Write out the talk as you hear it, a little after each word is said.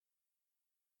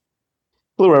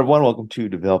Hello, everyone. Welcome to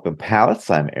Developing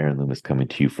Palates. I'm Aaron Loomis coming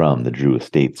to you from the Drew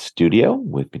Estate Studio.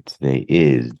 With me today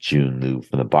is June Liu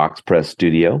from the Box Press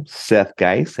Studio, Seth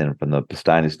Geis, and from the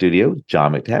Pastine Studio,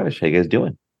 John McTavish. How you guys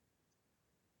doing?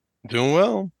 Doing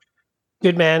well.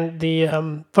 Good man. The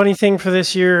funny thing for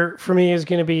this year for me is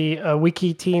going to be a week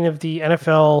 18 of the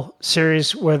NFL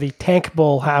series where the Tank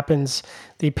Bowl happens,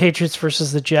 the Patriots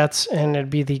versus the Jets, and it'd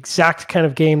be the exact kind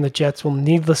of game the Jets will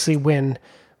needlessly win,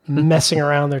 messing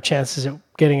around their chances at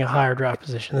getting a higher draft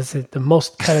position. That's the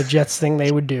most kind of Jets thing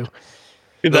they would do.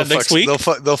 That next week?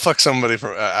 They'll fuck somebody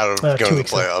from out of going to the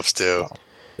playoffs too.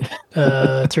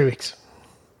 3 weeks.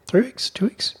 3 weeks? 2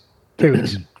 weeks? 3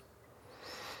 weeks.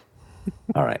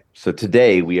 All right. So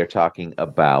today we are talking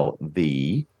about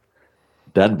the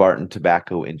Dunbarton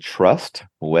Tobacco and Trust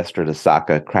Muestra de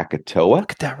Saka Krakatoa.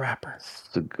 Look at that wrapper.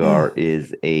 Cigar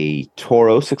is a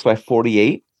Toro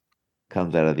 6x48.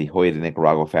 Comes out of the Hoya de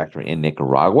Nicaragua factory in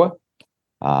Nicaragua.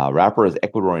 Wrapper is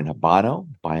Ecuadorian Habano.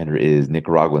 Binder is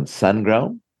Nicaraguan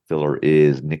Sun-Grown. Filler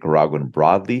is Nicaraguan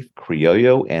Broadleaf,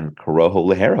 Criollo, and Corojo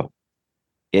Ligero.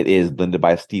 It is blended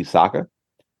by Steve Saka.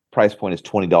 Price point is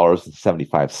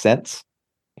 $20.75.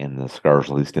 And the cigar was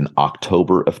released in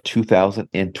October of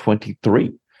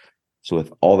 2023. So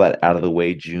with all that out of the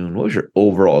way, June, what was your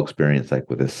overall experience like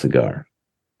with this cigar?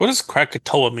 What does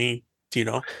Krakatoa mean? Do you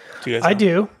know? Do you guys know? I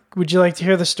do. Would you like to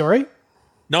hear the story?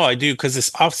 No, I do, because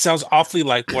this sounds awfully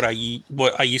like what I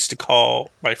used to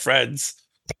call my friends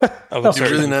of a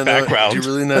certain background. Do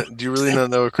you really not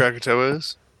know what Krakatoa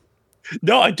is?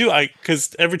 No, I do.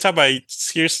 Because every time I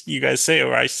hear you guys say it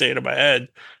or I say it in my head,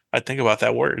 I think about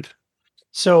that word.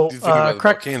 So,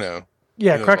 volcano.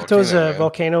 Yeah, Krakatoa is a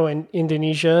volcano in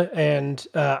Indonesia, and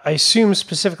I assume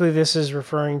specifically this is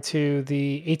referring to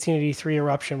the 1883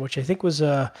 eruption, which I think was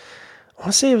I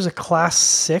want to say it was a class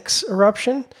 6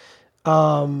 eruption.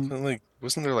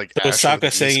 Wasn't there like was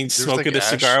Saka saying smoking a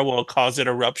cigar will cause an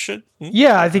eruption?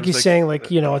 Yeah, I think he's saying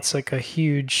it's like a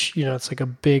huge, it's like a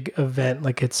big event,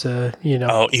 like it's a,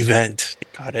 Oh, event.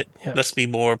 Got it. Yeah. Let's be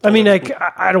more political. I mean,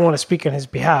 I don't want to speak on his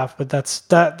behalf, but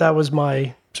that was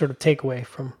my sort of takeaway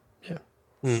from, yeah.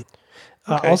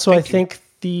 Okay, also, I think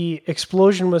the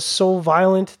explosion was so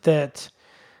violent that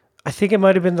I think it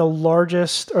might have been the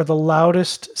largest or the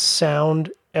loudest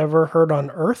sound ever heard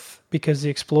on Earth because the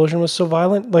explosion was so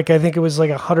violent. Like I think it was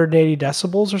like 180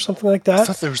 decibels or something like that.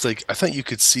 I thought you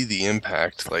could see the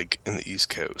impact like in the East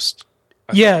Coast.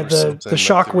 The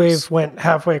shock wave went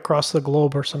halfway across the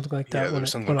globe or something like that. Yeah, when it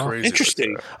something crazy.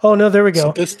 Interesting. Like oh no, there we go.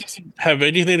 So this doesn't have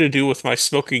anything to do with my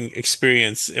smoking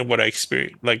experience and what I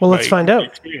experienced. Let's find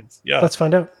out. Yeah, let's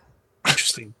find out.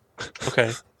 Interesting.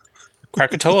 Okay,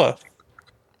 Krakatoa,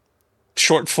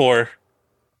 short for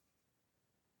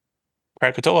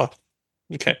Krakatoa.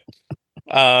 Okay.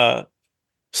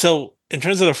 So in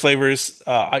terms of the flavors,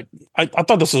 I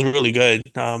thought this was really good.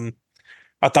 I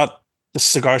thought the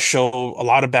cigars show a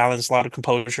lot of balance, a lot of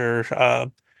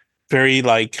composure, very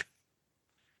like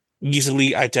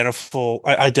easily identifiable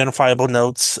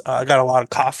notes. I got a lot of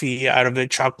coffee out of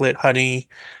it, chocolate, honey,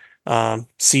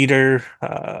 cedar.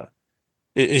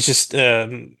 It's just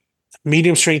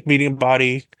medium strength, medium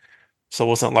body. So it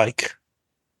wasn't like,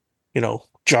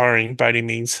 jarring by any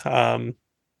means. Clean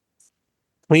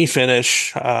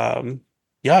finish. Yeah,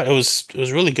 it was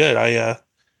really good. I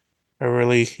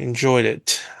really enjoyed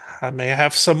it. I may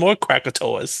have some more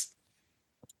Krakatoas.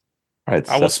 All right,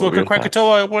 I will smoke a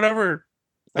Krakatoa whenever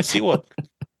I see one.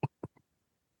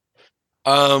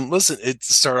 Listen, it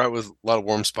started out with a lot of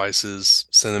warm spices,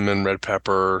 cinnamon, red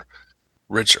pepper,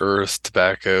 rich earth,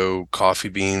 tobacco, coffee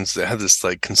beans. They had this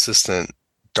like consistent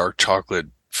dark chocolate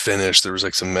finish. There was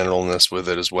like some mineralness with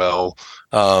it as well.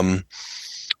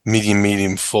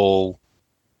 Medium, full.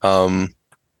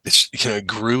 It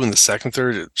grew in the second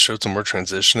third. It showed some more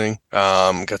transitioning.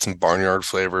 Got some barnyard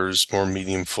flavors, more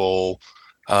medium full.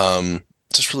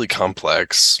 Just really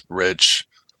complex, rich.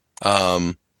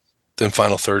 Then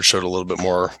final third showed a little bit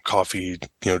more coffee,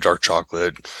 dark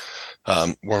chocolate,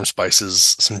 warm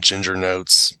spices, some ginger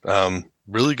notes.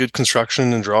 Really good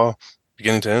construction and draw,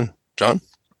 beginning to end. John?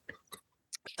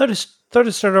 Thought it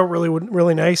started out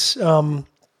really nice.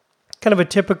 Kind of a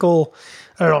typical,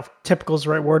 I don't know if typical is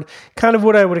the right word, kind of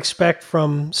what I would expect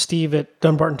from Steve at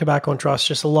Dunbarton Tobacco and Trust.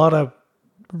 Just a lot of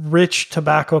rich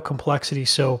tobacco complexity.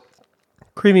 So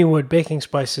creamy wood, baking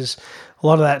spices, a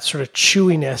lot of that sort of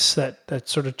chewiness, that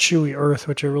sort of chewy earth,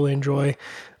 which I really enjoy.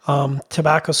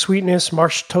 Tobacco sweetness,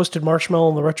 toasted marshmallow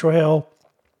in the retrohale,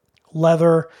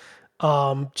 leather,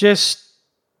 just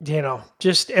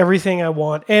everything I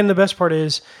want. And the best part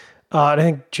is and I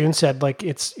think June said like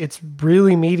it's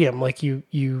really medium. Like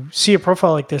you see a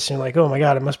profile like this and you're like, oh my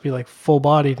god, it must be like full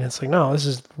bodied, and it's like, no, this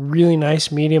is really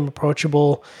nice, medium,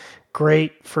 approachable,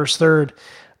 great first third.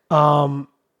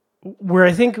 Where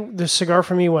I think the cigar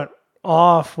for me went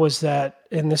off was that,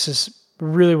 and this is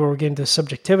really where we're getting to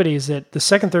subjectivity, is that the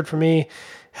second third for me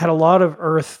had a lot of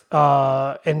earth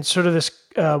and sort of this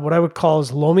what I would call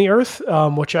is loamy earth,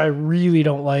 which I really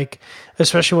don't like,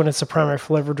 especially when it's the primary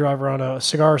flavor driver on a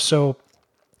cigar. So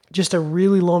just a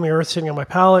really loamy earth sitting on my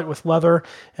palate with leather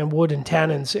and wood and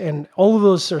tannins, and all of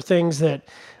those are things that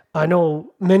I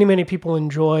know many people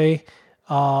enjoy.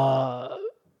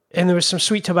 And there was some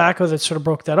sweet tobacco that sort of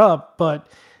broke that up, but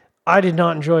I did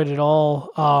not enjoy it at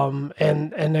all.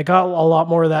 And I got a lot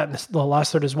more of that in the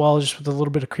last third as well, just with a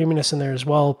little bit of creaminess in there as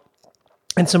well,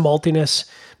 and some maltiness,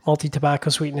 malty tobacco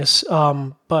sweetness.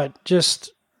 But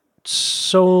just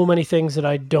so many things that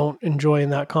I don't enjoy in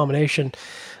that combination,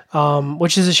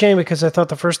 which is a shame because I thought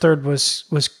the first third was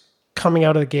coming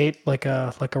out of the gate like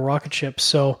a rocket ship.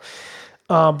 So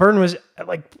Burn was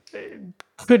like,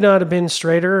 could not have been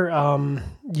straighter.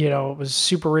 It was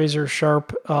super razor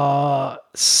sharp,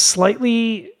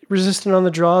 slightly resistant on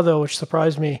the draw though, which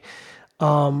surprised me.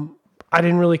 I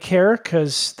didn't really care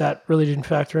because that really didn't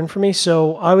factor in for me.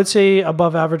 So I would say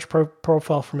above average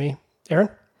profile for me. Aaron?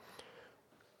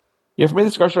 Yeah, for me,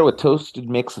 the cigar started with toasted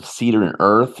mix of cedar and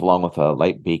earth, along with a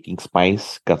light baking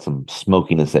spice. Got some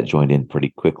smokiness that joined in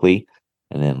pretty quickly.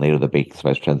 And then later the baking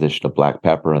spice transitioned to black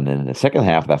pepper. And then in the second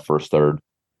half of that first third,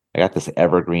 I got this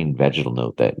evergreen vegetal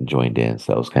note that joined in.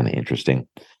 So that was kind of interesting.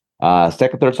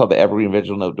 Second third saw the evergreen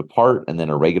vegetal note depart, and then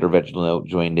a regular vegetal note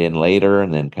joined in later,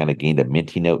 and then kind of gained a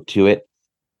minty note to it.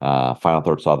 Final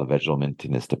third saw the vegetal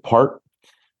mintiness depart.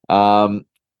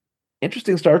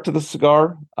 Interesting start to the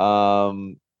cigar.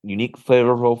 Unique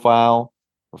flavor profile.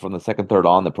 From the second third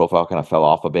on, the profile kind of fell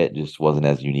off a bit. Just wasn't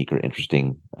as unique or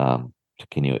interesting to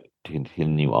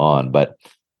continue on. But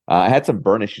I had some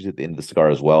burn issues at the end of the cigar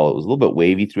as well. It was a little bit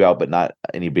wavy throughout, but not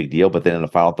any big deal. But then in the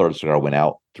final third, the cigar went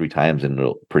out 3 times in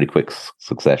a pretty quick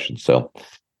succession. So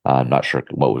I'm not sure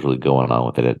what was really going on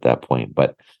with it at that point.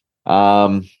 But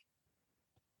not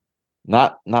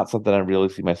something I really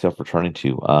see myself returning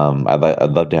to.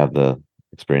 I'd love to have the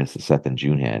experience that Seth and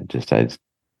June had. I just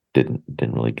didn't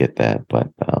really get that. But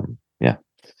yeah.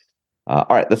 All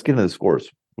right, let's get into the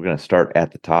scores. We're going to start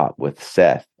at the top with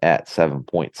Seth at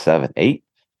 7.78.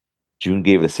 June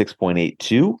gave it a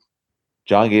 6.82.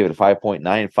 John gave it a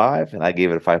 5.95, and I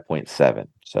gave it a 5.7.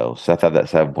 So Seth had that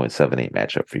 7.78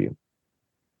 matchup for you.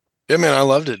 Yeah, man, I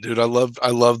loved it, dude. I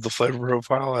loved the flavor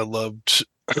profile. I loved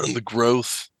the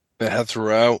growth it had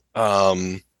throughout.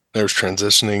 There was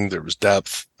transitioning, there was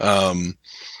depth.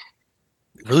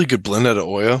 Really good blend out of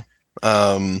Oya,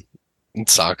 and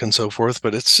Saka and so forth.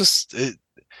 But it's just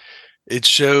it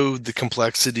showed the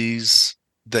complexities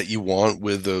that you want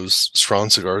with those strong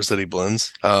cigars that he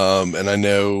blends. And I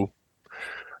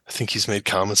think he's made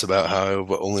comments about how I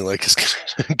only like his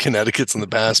Connecticut's in the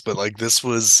past, but like I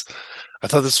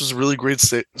thought this was a really great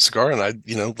cigar, and I'd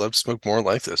love to smoke more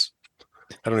like this.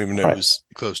 I don't even know who's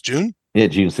close. June? Yeah,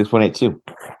 June 6.82.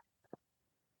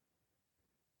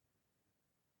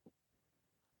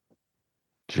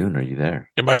 June, are you there?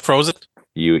 Am I frozen?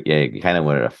 You kind of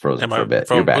went frozen for a bit.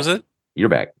 You're back. You're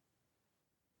back.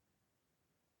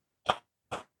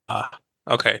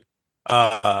 Okay.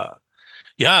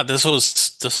 Yeah, this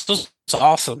was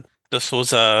awesome. This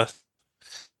was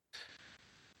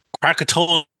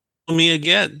Krakatoa me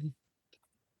again.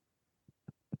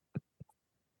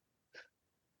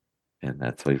 And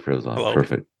that's why he froze on. Hello?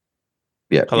 Perfect.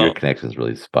 Yeah, Hello? Your connection's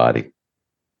really spotty.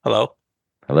 Hello?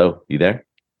 Hello, you there?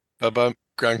 Bye-bye.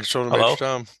 Ground control to Hello? Major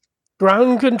Tom.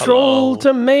 Ground control Hello?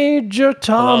 to Major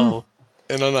Tom. Hello?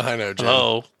 And on a high note, Jim.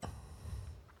 Hello?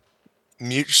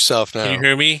 Mute yourself now. Can you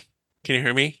hear me? Can you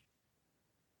hear me?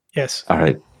 Yes. All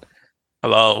right.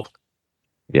 Hello?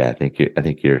 Yeah, I think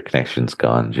your connection's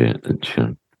gone, June.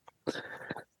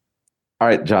 All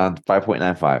right, John,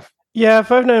 5.95. Yeah,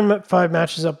 5.95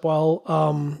 matches up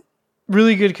well.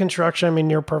 Really good construction. I mean,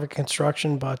 near perfect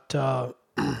construction, but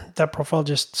that profile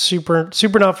just super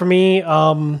not for me.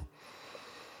 Yeah.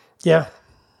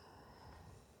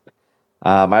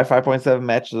 My 5.7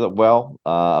 matches up well.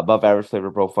 Above average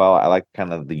flavor profile. I like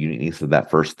kind of the uniqueness of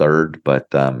that first third, but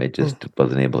it just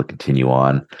wasn't able to continue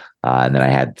on. And then I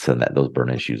had those burn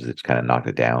issues that kind of knocked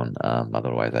it down.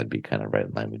 Otherwise, I'd be kind of right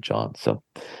in line with John. So,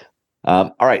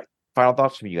 all right. Final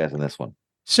thoughts from you guys on this one.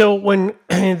 So when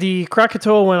the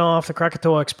Krakatoa went off, the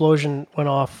Krakatoa explosion went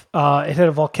off, it had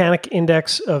a volcanic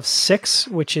index of 6,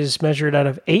 which is measured out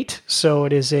of 8. So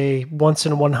it is a once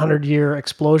in 100 year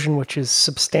explosion, which is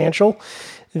substantial.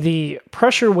 The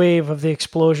pressure wave of the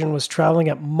explosion was traveling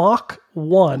at Mach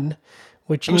 1,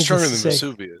 which It was needless stronger to than say,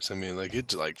 Vesuvius. I mean, like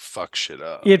it like fuck shit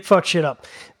up. it fucked shit up.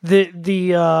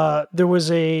 There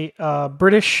was a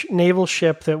British naval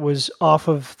ship that was off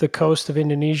of the coast of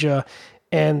Indonesia,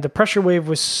 and the pressure wave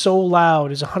was so loud, it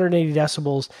was 180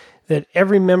 decibels, that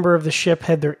every member of the ship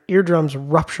had their eardrums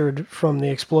ruptured from the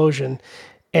explosion,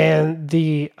 and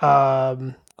the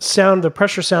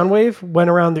pressure sound wave went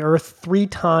around the Earth 3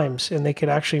 times, and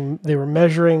they were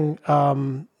measuring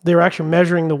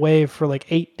the wave for like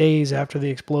 8 days after the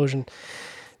explosion.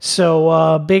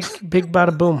 So big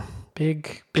bada boom.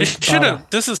 Big It should have.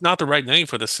 This is not the right name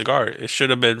for the cigar. It should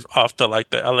have been off the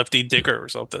LFD digger or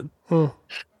something.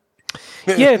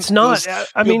 Yeah, it's not.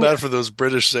 I feel mean, bad for those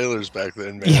British sailors back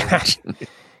then, man. Yeah. It's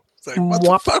like, what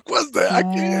the fuck was that? I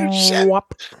can't hear shit.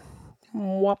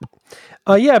 Wop.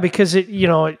 Yeah, because it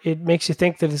makes you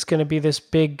think that it's going to be this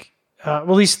big. Well, at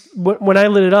least when I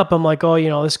lit it up, I'm like, oh,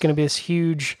 this is going to be this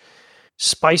huge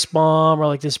spice bomb or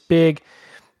like this big.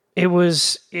 It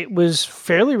was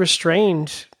fairly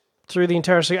restrained through the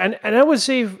entire cigar, and I would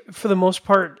say for the most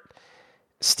part,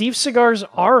 Steve's cigars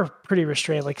are pretty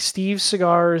restrained. Like Steve's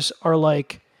cigars are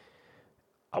like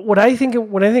what I think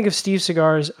when I think of Steve's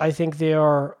cigars, I think they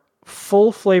are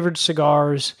full flavored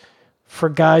cigars for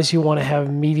guys who want to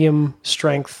have medium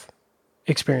strength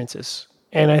experiences.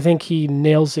 And I think he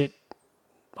nails it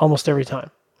almost every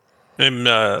time. And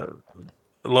a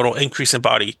little increase in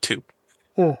body too.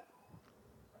 Mm.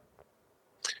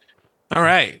 All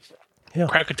right. Yeah.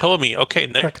 Krakatoa me. Okay,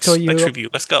 next Krakatoa, review.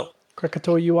 Let's go.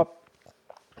 Krakatoa, you up?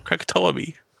 Krakatoa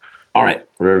me. All right.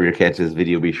 Wherever you catch this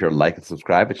video, be sure to like and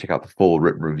subscribe and check out the full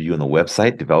written review on the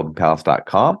website,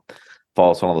 developingpalace.com.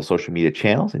 Follow us on all the social media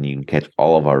channels, and you can catch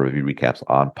all of our review recaps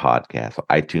on podcasts, so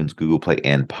iTunes, Google Play,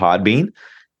 and Podbean.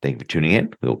 Thank you for tuning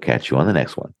in. We'll catch you on the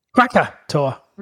next one. Krakatoa.